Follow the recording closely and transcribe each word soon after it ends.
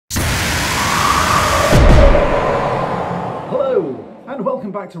And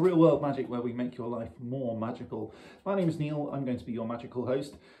welcome back to Real World Magic, where we make your life more magical. My name is Neil, I'm going to be your magical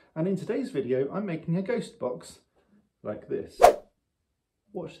host, and in today's video I'm making a ghost box like this.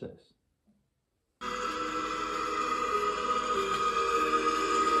 Watch this.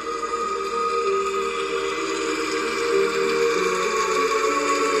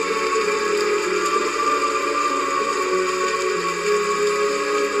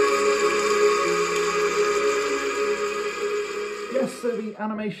 So the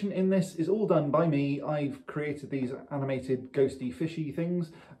animation in this is all done by me. I've created these animated ghosty fishy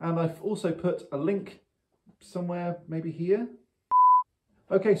things, and I've also put a link somewhere, maybe here.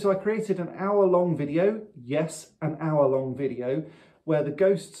 Okay, so I created an hour-long video, yes, an hour-long video, where the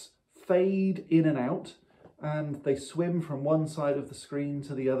ghosts fade in and out, and they swim from one side of the screen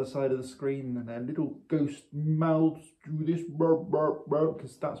to the other side of the screen, and their little ghost mouths do this,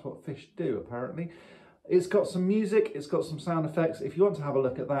 because that's what fish do, apparently. It's got some music, it's got some sound effects. If you want to have a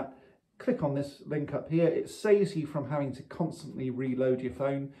look at that, click on this link up here. It saves you from having to constantly reload your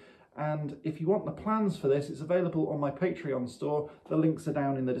phone. And if you want the plans for this, it's available on my Patreon store. The links are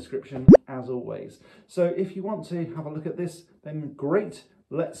down in the description, as always. So if you want to have a look at this, then great.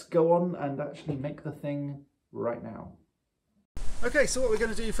 Let's go on and actually make the thing right now. Okay, so what we're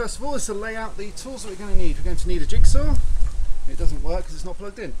going to do first of all is to lay out the tools that we're going to need. We're going to need a jigsaw. It doesn't work because it's not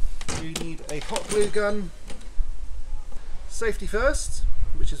plugged in. You need a hot glue gun, safety first,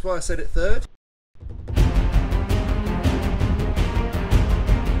 which is why I said it third.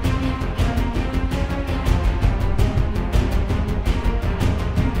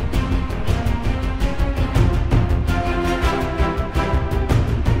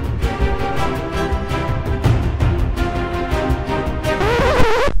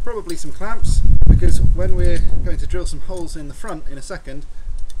 Probably some clamps, because when we're going to drill some holes in the front in a second,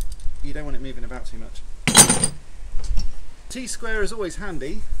 you don't want it moving about too much. T-square is always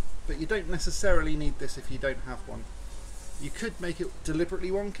handy, but you don't necessarily need this if you don't have one. You could make it deliberately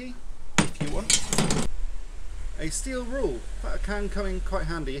wonky if you want. A steel rule, that can come in quite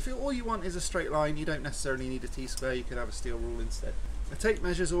handy. If all you want is a straight line, you don't necessarily need a T-square, you could have a steel rule instead. A tape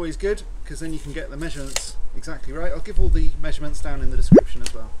measure is always good, because then you can get the measurements exactly right. I'll give all the measurements down in the description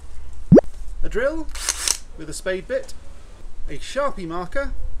as well. A drill with a spade bit, a Sharpie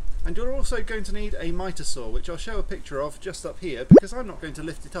marker, and you're also going to need a miter saw, which I'll show a picture of just up here, because I'm not going to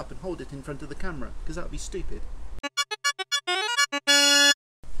lift it up and hold it in front of the camera, because that would be stupid.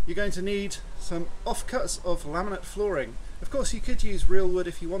 You're going to need some offcuts of laminate flooring. Of course, you could use real wood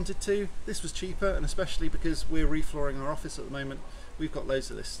if you wanted to. This was cheaper, and especially because we're reflooring our office at the moment, we've got loads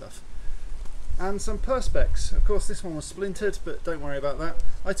of this stuff. And some perspex. Of course, this one was splintered, but don't worry about that.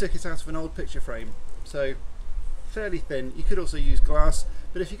 I took it out of an old picture frame, so fairly thin. You could also use glass,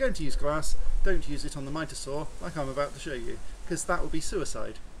 but if you're going to use glass, don't use it on the miter saw like I'm about to show you, because that would be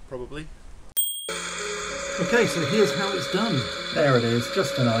suicide, probably. Okay, so here's how it's done. There it is,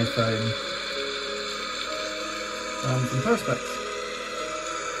 just an iPhone. And some perspex.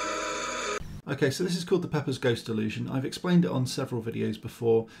 Okay, so this is called the Pepper's Ghost Illusion. I've explained it on several videos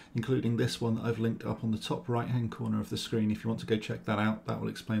before, including this one that I've linked up on the top right hand corner of the screen. If you want to go check that out, that will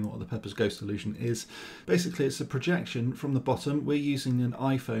explain what the Pepper's Ghost Illusion is. Basically, it's a projection from the bottom. We're using an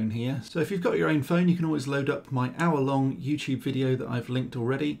iPhone here. So if you've got your own phone, you can always load up my hour-long YouTube video that I've linked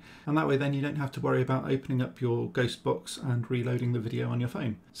already, and that way then you don't have to worry about opening up your ghost box and reloading the video on your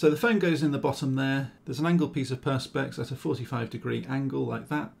phone. So the phone goes in the bottom there. There's an angled piece of perspex at a 45-degree angle like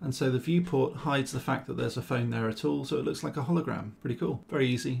that, and so the viewport hides the fact that there's a phone there at all, so it looks like a hologram. Pretty cool. Very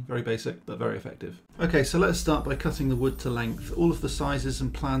easy, very basic, but very effective. Okay, so let's start by cutting the wood to length. All of the sizes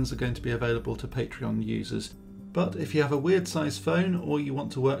and plans are going to be available to Patreon users. But if you have a weird size phone, or you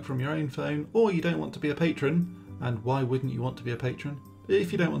want to work from your own phone, or you don't want to be a patron, and why wouldn't you want to be a patron?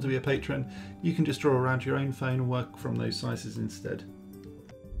 If you don't want to be a patron, you can just draw around your own phone and work from those sizes instead.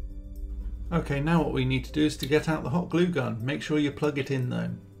 Okay, now what we need to do is to get out the hot glue gun. Make sure you plug it in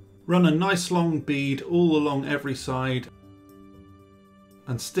though. Run a nice long bead all along every side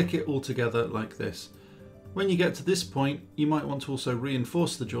and stick it all together like this. When you get to this point, you might want to also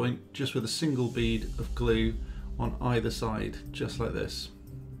reinforce the joint just with a single bead of glue on either side, just like this.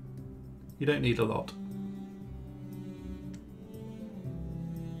 You don't need a lot.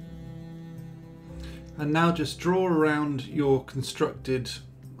 And now just draw around your constructed,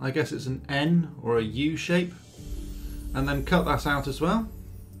 I guess it's an N or a U shape, and then cut that out as well.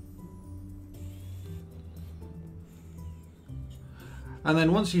 And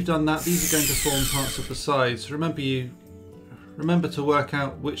then once you've done that, these are going to form parts of the sides. Remember to work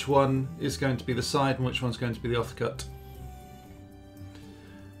out which one is going to be the side and which one's going to be the offcut.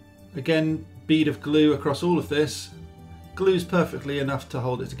 Again, bead of glue across all of this. glues perfectly enough to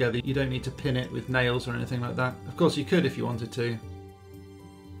hold it together. You don't need to pin it with nails or anything like that. Of course you could if you wanted to.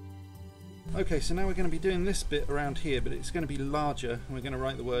 Okay, so now we're going to be doing this bit around here, but it's going to be larger, and we're going to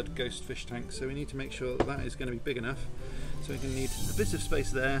write the word Ghost Fish Tank, so we need to make sure that that is going to be big enough. So we're going to need a bit of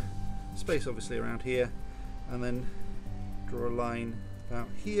space there, space obviously around here, and then draw a line about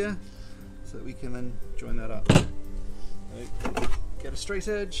here so that we can then join that up. So get a straight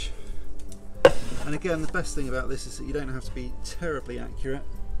edge, and again the best thing about this is that you don't have to be terribly accurate,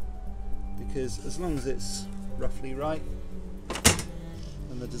 because as long as it's roughly right,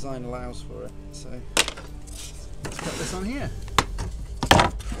 then the design allows for it. So let's cut this on here.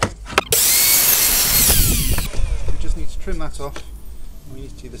 We just need to trim that off, and we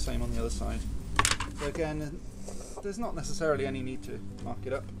need to do the same on the other side. So again, there's not necessarily any need to mark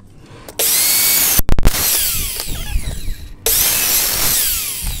it up.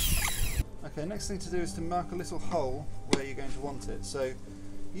 Okay, next thing to do is to mark a little hole where you're going to want it. So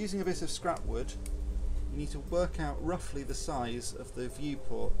using a bit of scrap wood, you need to work out roughly the size of the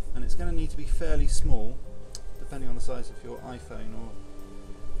viewport, and it's going to need to be fairly small depending on the size of your iPhone or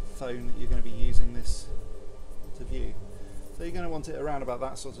phone that you're going to be using this to view. So you're going to want it around about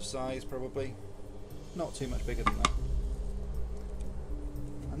that sort of size, probably not too much bigger than that.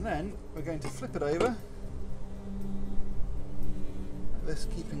 And then we're going to flip it over like this,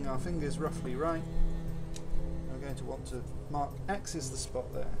 keeping our fingers roughly right. And we're going to want to mark X is the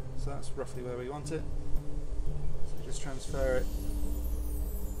spot there, so that's roughly where we want it. So just transfer it.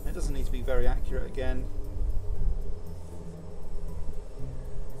 It doesn't need to be very accurate again.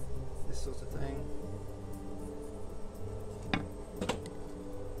 This sort of thing.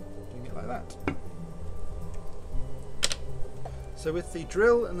 Doing it like that. So with the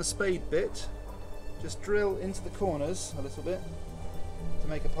drill and the spade bit, just drill into the corners a little bit to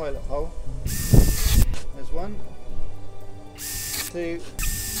make a pilot hole. There's 1, 2,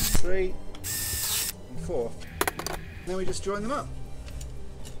 3, and 4. Then we just join them up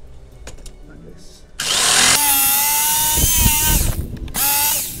like this.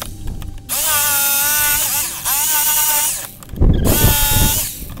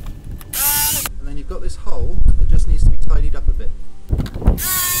 And then you've got this hole that just needs to be tidied up a bit.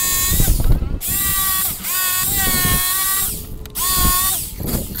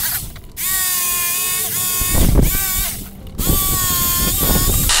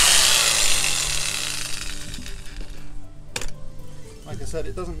 Like I said,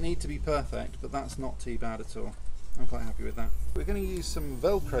 it doesn't need to be perfect, but that's not too bad at all. I'm quite happy with that. We're going to use some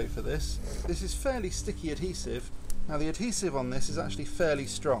Velcro for this. This is fairly sticky adhesive. Now the adhesive on this is actually fairly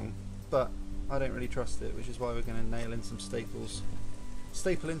strong, but I don't really trust it, which is why we're going to nail in some staples.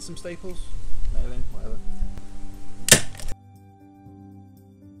 Staple in some staples? Nail in, whatever.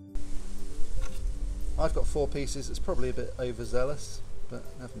 I've got 4 pieces. It's probably a bit overzealous, but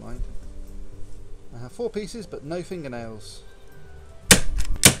never mind. I have 4 pieces, but no fingernails.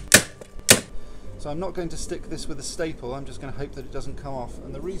 So I'm not going to stick this with a staple, I'm just going to hope that it doesn't come off.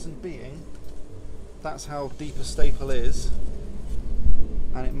 And the reason being, that's how deep a staple is,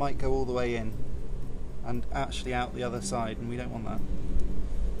 and it might go all the way in and actually out the other side, and we don't want that.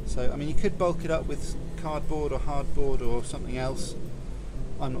 So, I mean, you could bulk it up with cardboard or hardboard or something else.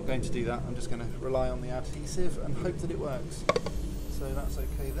 I'm not going to do that, I'm just going to rely on the adhesive and hope that it works. So that's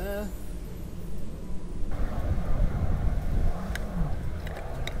okay there.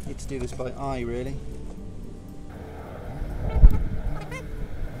 Need to do this by eye, really.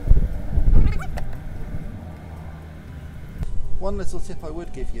 One little tip I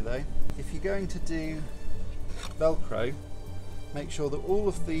would give you though, if you're going to do Velcro, make sure that all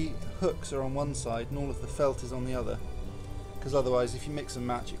of the hooks are on one side and all of the felt is on the other, because otherwise if you mix and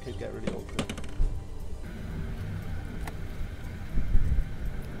match it could get really awkward.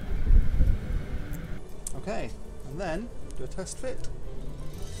 Okay, and then do a test fit.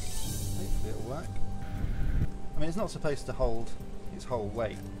 Hopefully it'll work. I mean, it's not supposed to hold its whole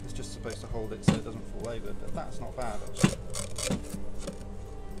weight, it's just supposed to hold it so it doesn't fall over, but that's not bad actually.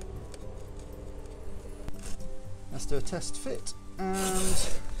 Let's do a test fit, and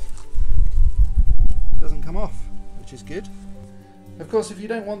it doesn't come off, which is good. Of course, if you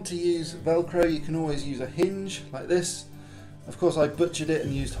don't want to use Velcro, you can always use a hinge like this. Of course, I butchered it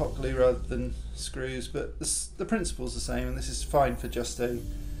and used hot glue rather than screws, but the principle's the same, and this is fine for just a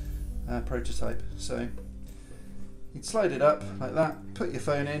prototype. So you'd slide it up like that, put your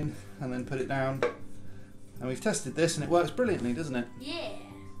phone in, and then put it down. And we've tested this, and it works brilliantly, doesn't it? Yeah.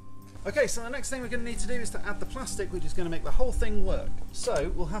 Okay, so the next thing we're going to need to do is to add the plastic, which is going to make the whole thing work.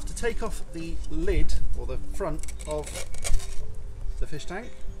 So we'll have to take off the lid, or the front of the fish tank,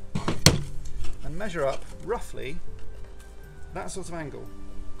 and measure up roughly that sort of angle.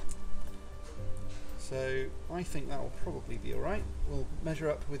 So I think that will probably be alright. We'll measure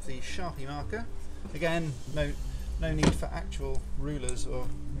up with the Sharpie marker. Again, no need for actual rulers or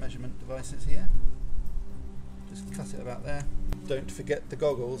measurement devices here. Just cut it about there. Don't forget the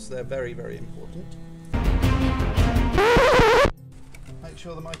goggles, they're very, very important. Make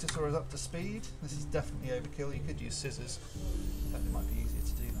sure the mitre saw is up to speed. This is definitely overkill. You could use scissors. In fact, it might be easier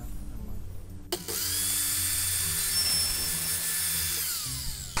to do that. Never mind.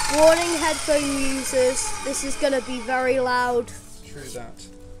 Warning headphone users, this is going to be very loud. True that.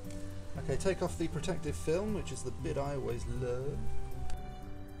 Okay, take off the protective film, which is the bit I always love.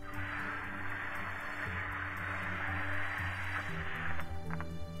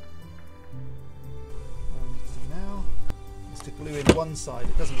 Now, is to glue in one side.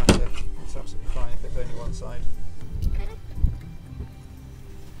 It doesn't matter. It's absolutely fine if it's only one side.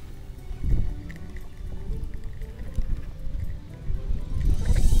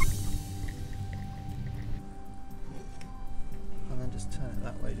 Just turn it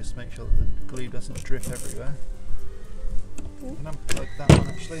that way, just to make sure that the glue doesn't drip everywhere. You can unplug that one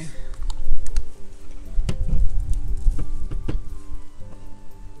actually.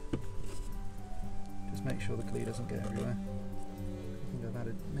 Just make sure the glue doesn't get everywhere. I think I've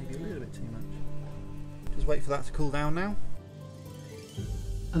added maybe a little bit too much. Just wait for that to cool down now.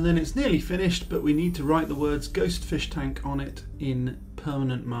 And then it's nearly finished, but we need to write the words Ghost Fish Tank on it in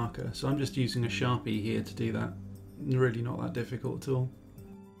permanent marker. So I'm just using a Sharpie here to do that. Really not that difficult at all.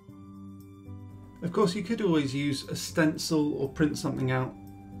 Of course, you could always use a stencil or print something out.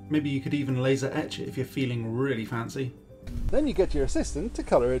 Maybe you could even laser etch it if you're feeling really fancy. Then you get your assistant to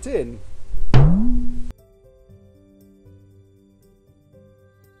colour it in.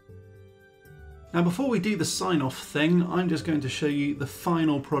 Now before we do the sign-off thing, I'm just going to show you the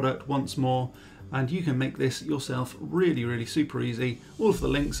final product once more, and you can make this yourself really, really super easy. All of the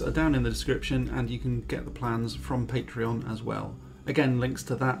links are down in the description, and you can get the plans from Patreon as well. Again, links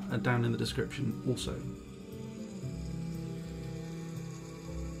to that are down in the description also.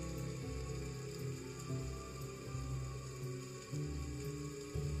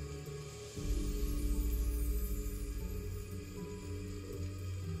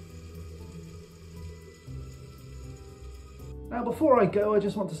 Now before I go, I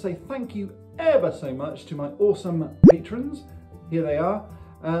just want to say thank you ever so much to my awesome patrons. Here they are.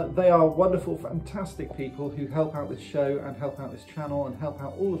 They are wonderful, fantastic people who help out this show and help out this channel and help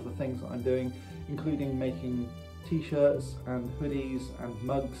out all of the things that I'm doing, including making t-shirts and hoodies and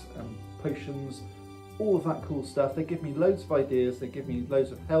mugs and potions, all of that cool stuff. They give me loads of ideas, they give me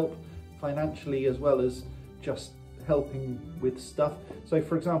loads of help financially as well as just helping with stuff. So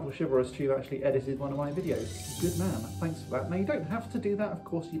for example, Chivalrous Tube actually edited one of my videos. Good man, thanks for that. Now you don't have to do that, of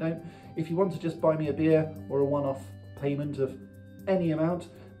course you don't. If you want to just buy me a beer or a one-off payment of any amount,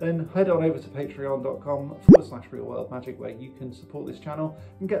 then head on over to patreon.com/realworldmagic, where you can support this channel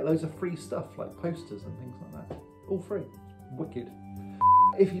and get loads of free stuff like posters and things like that. All free. Wicked.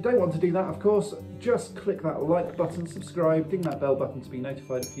 If you don't want to do that, of course, just click that like button, subscribe, ding that bell button to be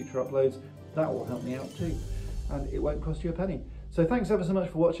notified of future uploads. That will help me out too, and it won't cost you a penny. So thanks ever so much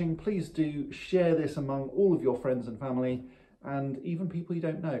for watching. Please do share this among all of your friends and family, and even people you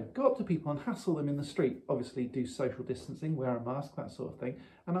don't know. Go up to people and hassle them in the street. Obviously do social distancing, wear a mask, that sort of thing.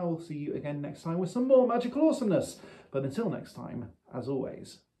 And I will see you again next time with some more magical awesomeness. But until next time, as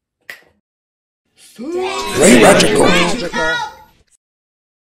always, stay magical.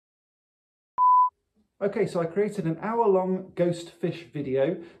 Okay, so I created an hour-long ghost fish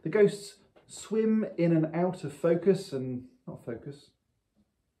video. The ghosts swim in and out of focus and, not focus,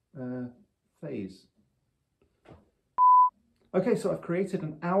 phase. Okay, so I've created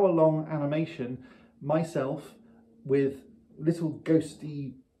an hour-long animation myself with little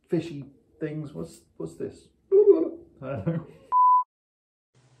ghosty, fishy things. What's this? I don't know.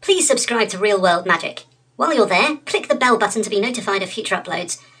 Please subscribe to Real World Magic. While you're there, click the bell button to be notified of future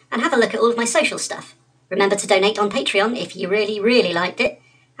uploads, and have a look at all of my social stuff. Remember to donate on Patreon if you really, really liked it,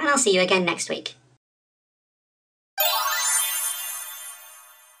 and I'll see you again next week.